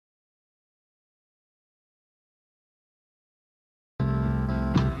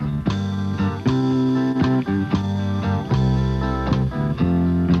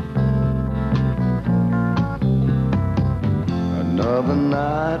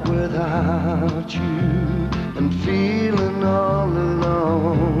night without you and feeling all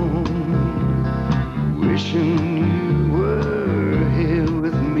alone, wishing you were here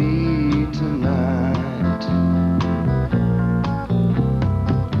with me tonight.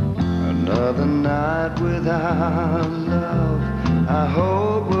 Another night without love, I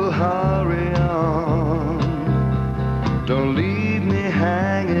hope we'll hurry on. Don't leave me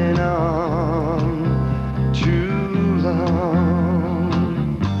hanging on too long.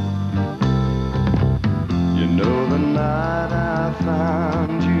 You know the night I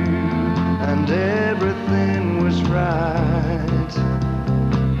found you and everything was right.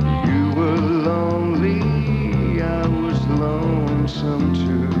 You were lonely, I was lonesome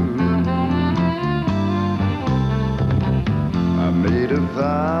too. I made a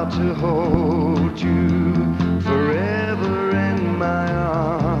vow to hold you forever in my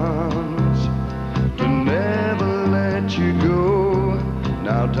arms, to never let you go.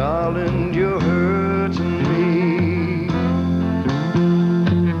 Now darling, you're hurting me.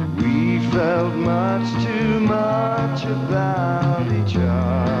 We felt much too much about each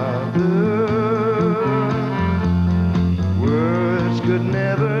other. Words could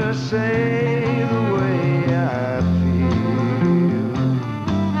never say the way I feel.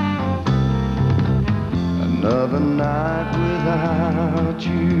 Another night without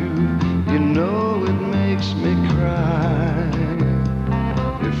you, you know it makes me cry.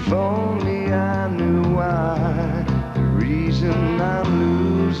 If only I knew why, the reason I'm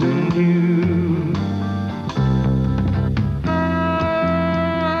losing you.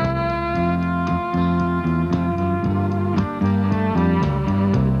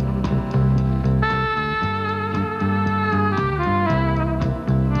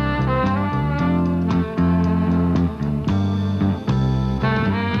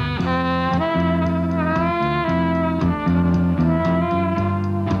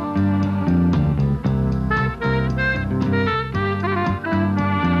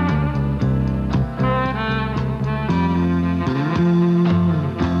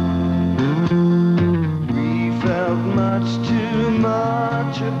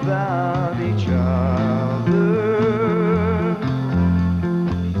 About each other,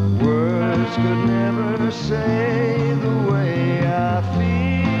 words could never say the way I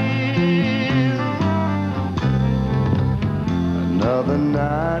feel. Another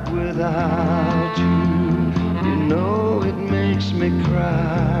night without you, you know it makes me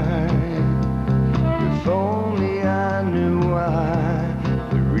cry. If only I knew why,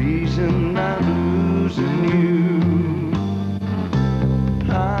 the reason I'm losing you.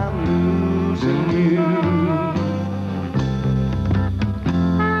 I'm losing you.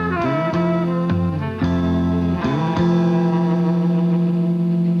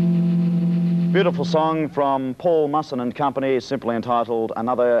 Beautiful song from Paul Musson and Company, simply entitled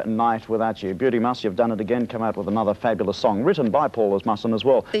Another Night Without You. Beauty Muss, you've done it again, come out with another fabulous song, written by Paul Musson as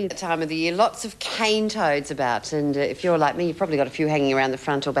well. The time of the year, lots of cane toads about, and if you're like me, you've probably got a few hanging around the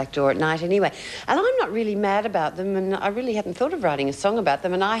front or back door at night anyway. And I'm not really mad about them, and I really hadn't thought of writing a song about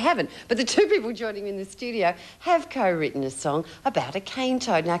them, and I haven't. But the two people joining me in the studio have co-written a song about a cane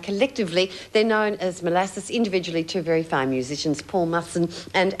toad. Now, collectively, they're known as Molasses, individually two very fine musicians, Paul Musson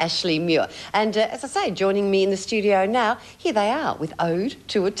and Ashley Muir. And as I say, joining me in the studio now, here they are with Ode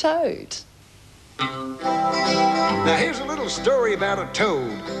to a Toad. Now here's a little story about a toad.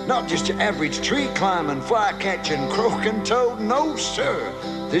 Not just your average tree climbing, fly catching, croaking toad. No, sir.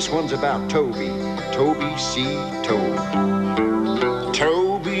 This one's about Toby C Toad.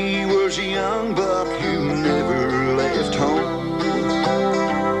 Toby was a young buck who never left home.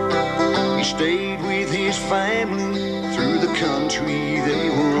 He stayed with his family through the country they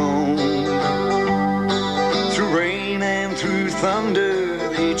were on. Through rain and through thunder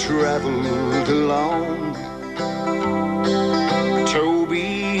they traveled along.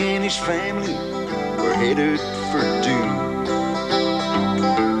 Toby and his family were headed for doom.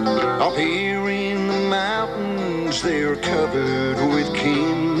 Up here in the mountains they're covered with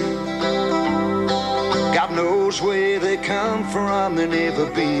kin. God knows where they come from, they've never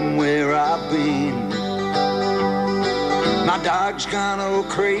been where I've been. My dog's gone all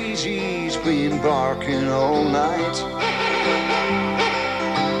crazy, he's been barking all night.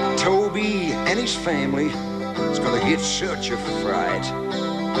 Toby and his family is gonna get such a fright.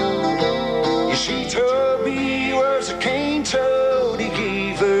 You see, Toby was a cane toad, he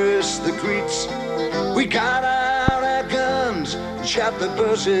gave us the grits. We got out our guns and shot the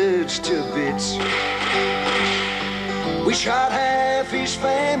buzzards to bits. We shot half his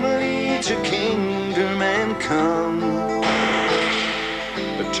family to kingdom and come.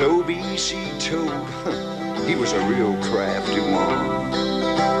 But Toby C Toad, he was a real crafty one.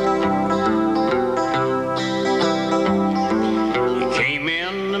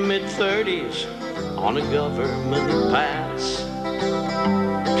 on a government pass.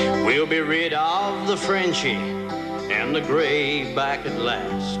 We'll be rid of the Frenchie and the greyback at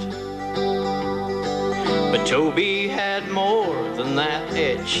last. But Toby had more than that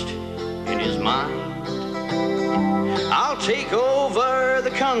etched in his mind. I'll take over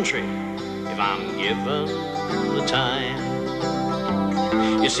the country if I'm given the time.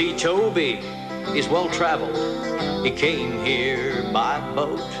 You see, Toby is well-traveled. He came here by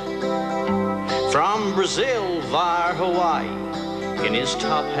boat from Brazil via Hawaii in his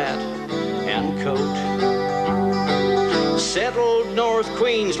top hat and coat. Settled North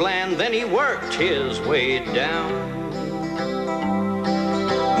Queensland, then he worked his way down.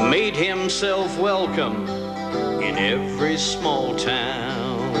 Made himself welcome in every small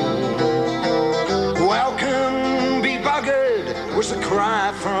town. Welcome be buggered was the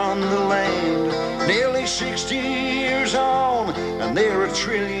cry from the land. Nearly 60 years on, and they're a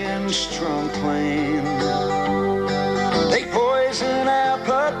trillion-strong clan. They poison our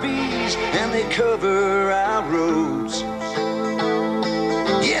puppies and they cover our roads.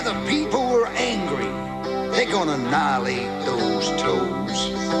 Yeah, the people were angry. They're gonna annihilate those toads.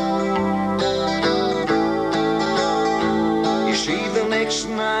 You see, the next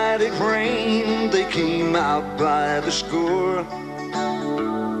night it rained. They came out by the score.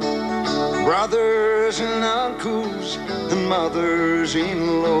 Brothers and uncles and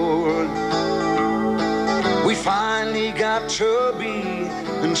mothers-in-law. We finally got Toby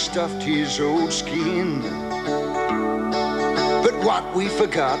and stuffed his old skin. But what we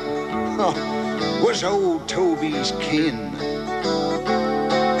forgot was old Toby's kin.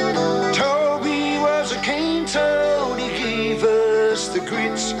 Toby was a cane toad, he gave us the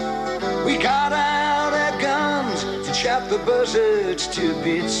grits. We got out our guns and shot the buzzards to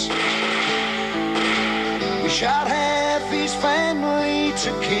bits. We shot half his family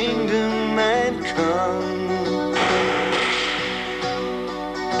to kingdom and come.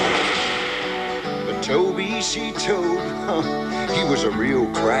 But Toby C Toad, he was a real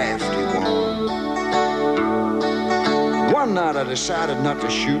crafty one. One night I decided not to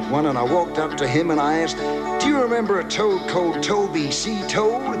shoot one, and I walked up to him and I asked, "Do you remember a toad called Toby C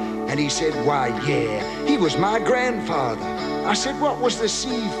Toad?" And he said, "Why, yeah, he was my grandfather." I said, "What was the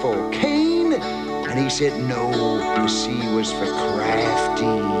C for, Cain?" And he said, "No, the C was for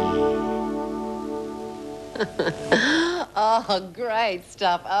crafty." Oh, great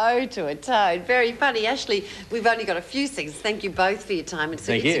stuff. Oh, to a toad. Very funny. Ashley, we've only got a few seconds. Thank you both for your time. It's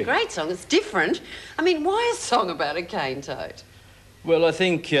a great song. It's different. I mean, why a song about a cane toad? Well, I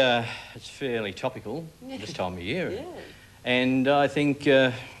think it's fairly topical this time of year. Yeah. And I think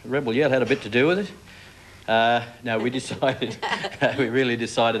Rebel Yell had a bit to do with it. No, we decided, we really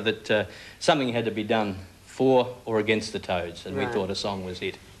decided that something had to be done for or against the toads, and we thought a song was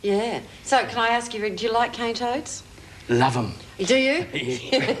it. Yeah. So, can I ask you, do you like cane toads? Love them. Do you?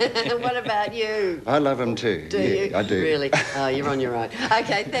 What about you? I love them too. Do you? I do. Really? Oh, you're on your own.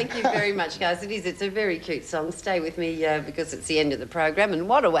 Okay, thank you very much, guys. It's a very cute song. Stay with me because it's the end of the program, and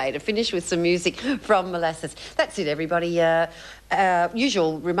what a way to finish with some music from Molasses. That's it, everybody.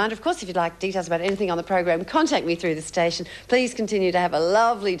 Usual reminder, of course, if you'd like details about anything on the program, contact me through the station. Please continue to have a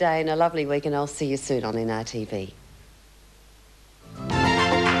lovely day and a lovely week, and I'll see you soon on NRTV.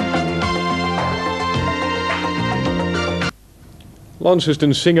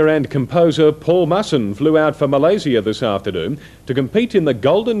 Launceston singer and composer Paul Musson flew out for Malaysia this afternoon to compete in the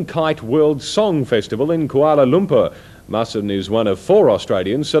Golden Kite World Song Festival in Kuala Lumpur. Musson is one of 4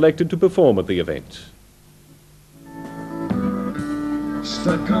 Australians selected to perform at the event.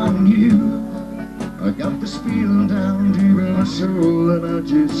 Stuck on you, I got this feeling down deep in my soul and I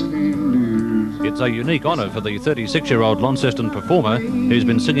just can't lose. It's a unique honour for the 36-year-old Launceston performer who's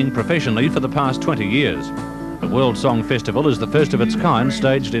been singing professionally for the past 20 years. The World Song Festival is the first of its kind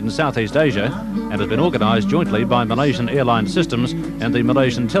staged in Southeast Asia and has been organised jointly by Malaysian Airline Systems and the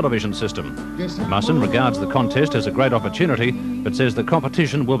Malaysian Television System. Musson regards the contest as a great opportunity but says the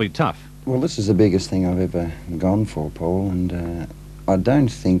competition will be tough. Well, this is the biggest thing I've ever gone for, Paul, and I don't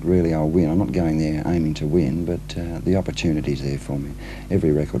think really I'll win. I'm not going there aiming to win, but the opportunity's there for me.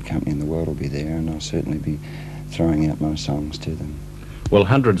 Every record company in the world will be there, and I'll certainly be throwing out my songs to them. Well,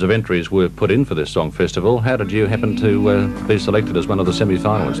 hundreds of entries were put in for this song festival. How did you happen to be selected as one of the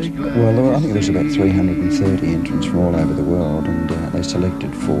semi-finalists? Well, I think there was about 330 entrants from all over the world, and they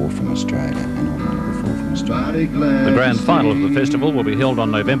selected 4 from Australia, and I'm one of the 4 from Australia. The grand final of the festival will be held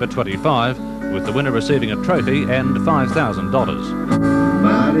on November 25, with the winner receiving a trophy and $5,000.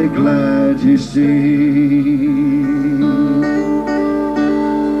 Mighty glad you see.